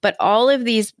 but all of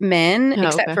these men,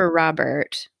 except for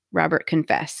Robert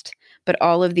confessed, but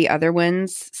all of the other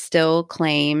ones still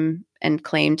claim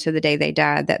to the day they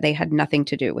died that they had nothing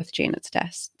to do with Janet's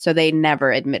death. So they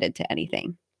never admitted to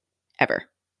anything, ever.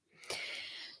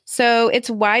 So it's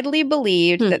widely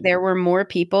believed that there were more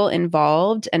people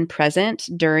involved and present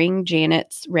during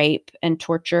Janet's rape and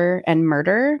torture and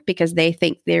murder, because they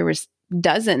think there was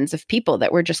dozens of people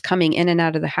that were just coming in and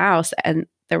out of the house, and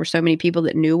there were so many people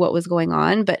that knew what was going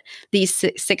on. But these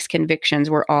 6 convictions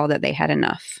were all that they had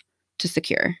enough to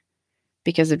secure,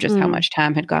 because of just how much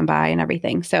time had gone by and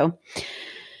everything. So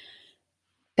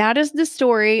that is the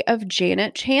story of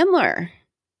Janet Chandler.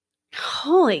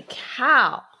 Holy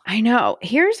cow. I know.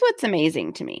 Here's what's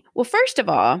amazing to me. Well, first of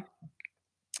all,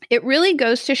 it really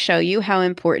goes to show you how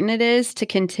important it is to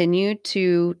continue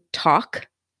to talk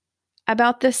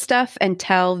about this stuff and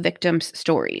tell victims'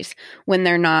 stories when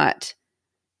they're not,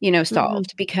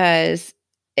 solved, because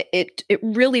it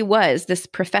really was this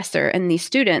professor and these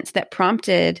students that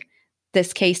prompted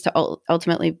this case to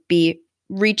ultimately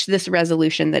reach this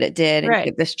resolution that it did, and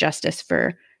get this justice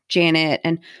for Janet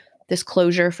and this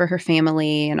closure for her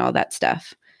family and all that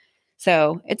stuff.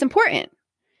 So it's important.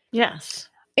 Yes.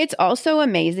 It's also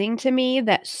amazing to me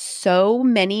that so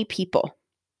many people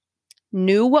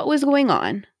knew what was going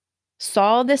on,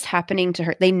 saw this happening to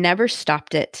her. They never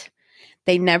stopped it.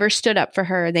 They never stood up for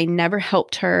her. They never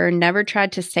helped her, never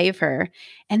tried to save her.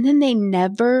 And then they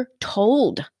never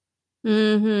told.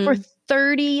 For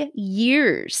 30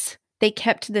 years, they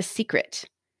kept this secret.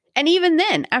 And even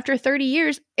then, after 30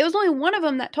 years, it was only one of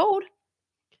them that told.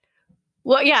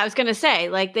 Well, yeah, I was going to say,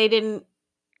 they didn't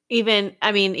even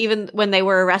when they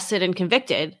were arrested and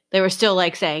convicted, they were still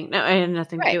saying, no, I had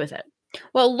nothing to do with it.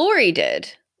 Well, Lori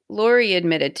did. Lori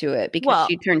admitted to it because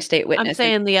she turned state witness. I'm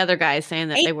saying the other guys saying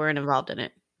that they weren't involved in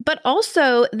it. But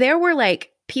also, there were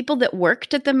people that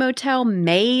worked at the motel,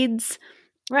 maids,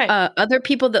 other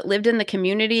people that lived in the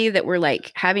community that were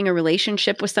having a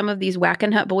relationship with some of these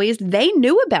Wackenhut boys. They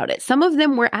knew about it. Some of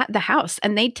them were at the house,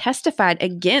 and they testified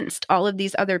against all of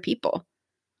these other people.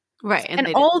 Right. And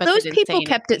all those people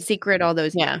kept it secret all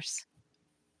those years.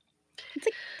 It's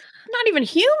not even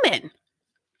human.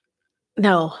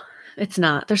 No, it's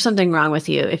not. There's something wrong with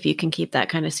you if you can keep that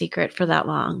kind of secret for that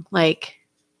long. That's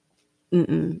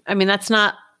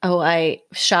not, I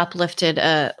shoplifted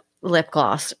a lip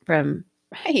gloss from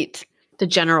the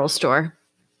general store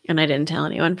and I didn't tell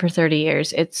anyone for 30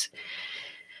 years. It's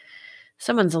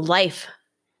someone's life.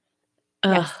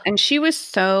 Yes. And she was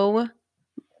so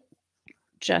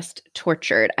just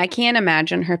tortured. I can't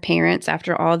imagine her parents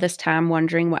after all this time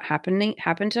wondering what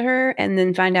happened to her, and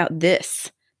then find out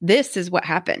this is what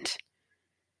happened.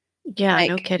 Yeah,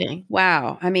 no kidding.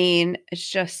 Wow. It's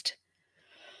just,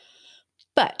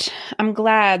 but I'm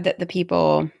glad that the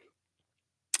people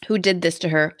who did this to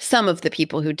her, some of the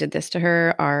people who did this to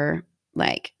her, are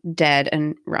dead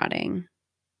and rotting.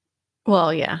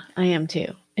 Well, yeah, I am too.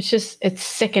 It's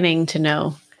sickening to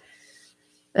know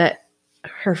that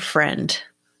her friend.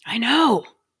 I know.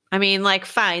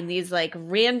 Fine, these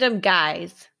random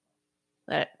guys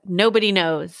that nobody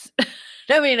knows.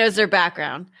 Nobody knows their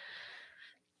background.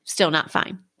 Still not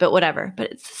fine, but whatever.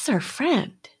 But it's just her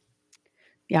friend.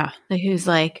 Yeah. Who's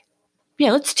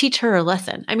let's teach her a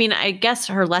lesson. I guess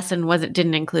her lesson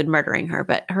didn't include murdering her,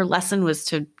 but her lesson was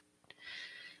to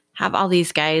have all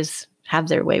these guys have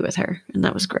their way with her. And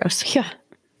that was gross. Yeah.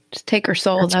 Just take her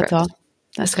soul. That's all.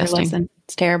 That's her lesson.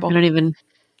 It's terrible.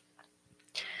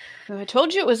 I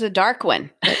told you it was a dark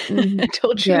one. I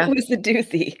told you it was a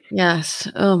doozy. Yes.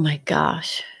 Oh my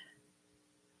gosh.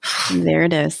 There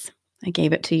it is. I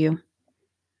gave it to you.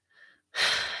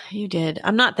 You did.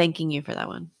 I'm not thanking you for that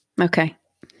one. Okay.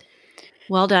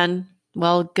 Well done.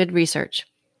 Well, good research.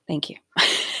 Thank you.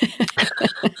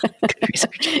 Good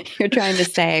research. You're trying to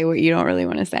say what you don't really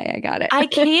want to say. I got it. I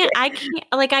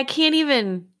can't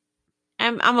even.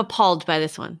 I'm appalled by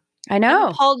this one. I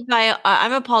know.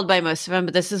 I'm appalled by most of them,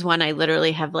 but this is one I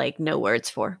literally have no words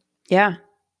for. Yeah.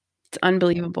 It's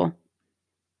unbelievable.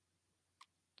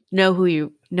 Know who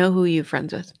you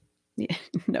friends with. Yeah.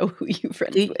 Know who you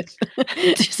friends with.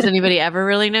 Does anybody ever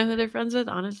really know who they're friends with,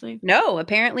 honestly? No,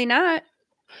 apparently not.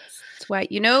 That's why,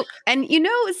 and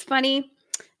it's funny,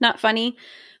 not funny,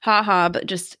 haha, but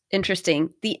just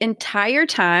interesting. The entire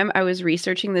time I was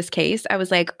researching this case, I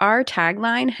was like, our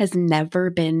tagline has never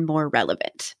been more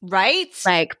relevant. Right?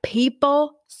 Like,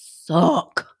 people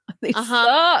suck. They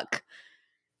suck.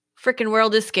 Freaking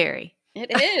world is scary.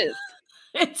 It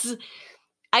is.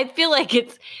 I feel like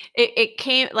it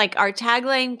came, like, our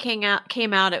tagline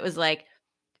came out. It was like,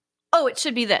 oh, it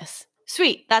should be this.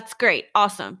 Sweet. That's great.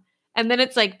 Awesome. And then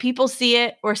it's like people see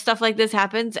it or stuff like this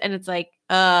happens and it's like,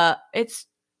 it's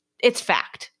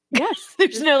fact. Yes.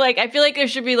 There's no, like, I feel like there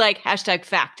should be like hashtag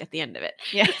fact at the end of it.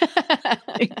 Yeah.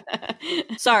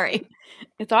 Sorry.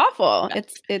 It's awful.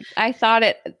 Yeah. I thought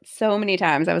it so many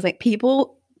times. I was like,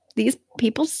 these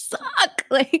people suck.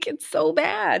 Like, it's so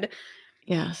bad.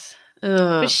 Yes.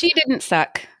 But she didn't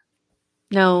suck.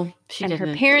 No, she didn't.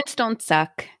 Her parents don't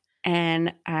suck.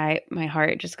 And my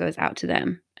heart just goes out to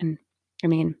them. And I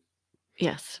mean,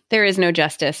 yes, there is no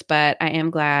justice, but I am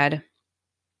glad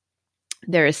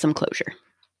there is some closure.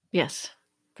 Yes,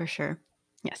 for sure.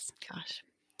 Yes. Gosh.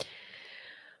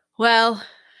 Well,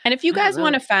 and if you guys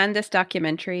want to find this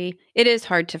documentary, it is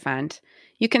hard to find.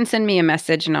 You can send me a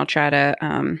message and I'll try to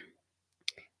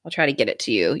get it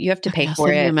to you. You have to pay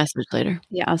for it. I'll send you a message later.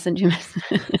 Yeah, I'll send you a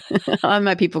message. All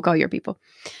my people call your people.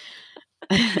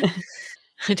 I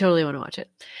totally want to watch it.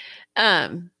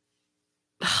 I'm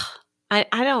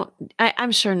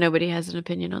sure nobody has an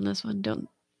opinion on this one.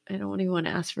 I don't even want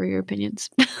to ask for your opinions.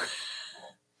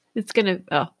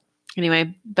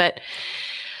 Anyway, but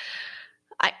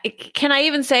can I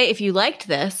even say if you liked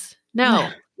this? No,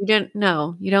 you didn't.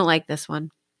 No, you don't like this one.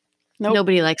 Nope.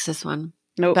 Nobody likes this one.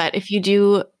 Nope. But if you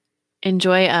do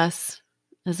enjoy us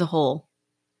as a whole,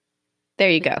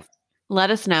 there you go. Let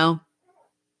us know.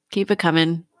 Keep it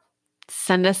coming.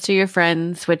 Send us to your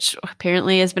friends, which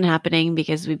apparently has been happening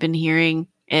because we've been hearing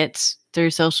it through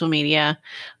social media.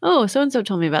 Oh, so-and-so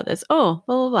told me about this. Oh,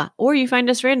 blah, blah, blah. Or you find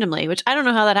us randomly, which I don't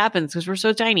know how that happens because we're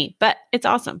so tiny, but it's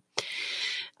awesome.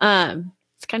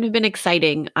 It's kind of been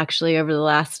exciting actually over the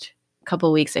last couple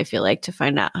of weeks, I feel like, to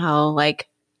find out how like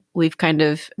we've kind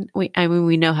of, we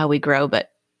know how we grow,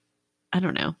 but I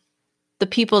don't know. The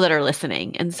people that are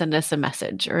listening and send us a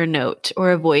message or a note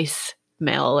or a voice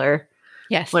mail or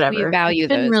yes, whatever. We value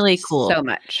those really cool so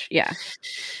much. Yeah.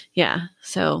 Yeah.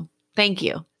 So thank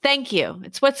you. Thank you.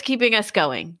 It's what's keeping us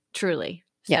going, truly.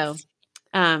 Yes.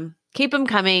 So keep them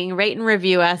coming. Rate and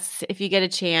review us if you get a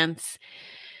chance.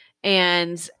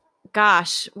 And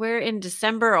gosh, we're in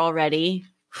December already.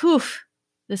 Whew.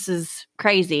 This is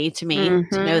crazy to me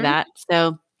to know that.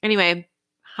 So anyway,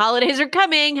 holidays are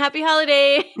coming. Happy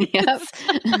holidays.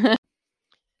 Yep.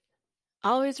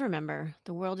 Always remember,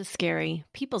 the world is scary.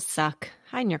 People suck.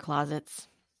 Hide in your closets.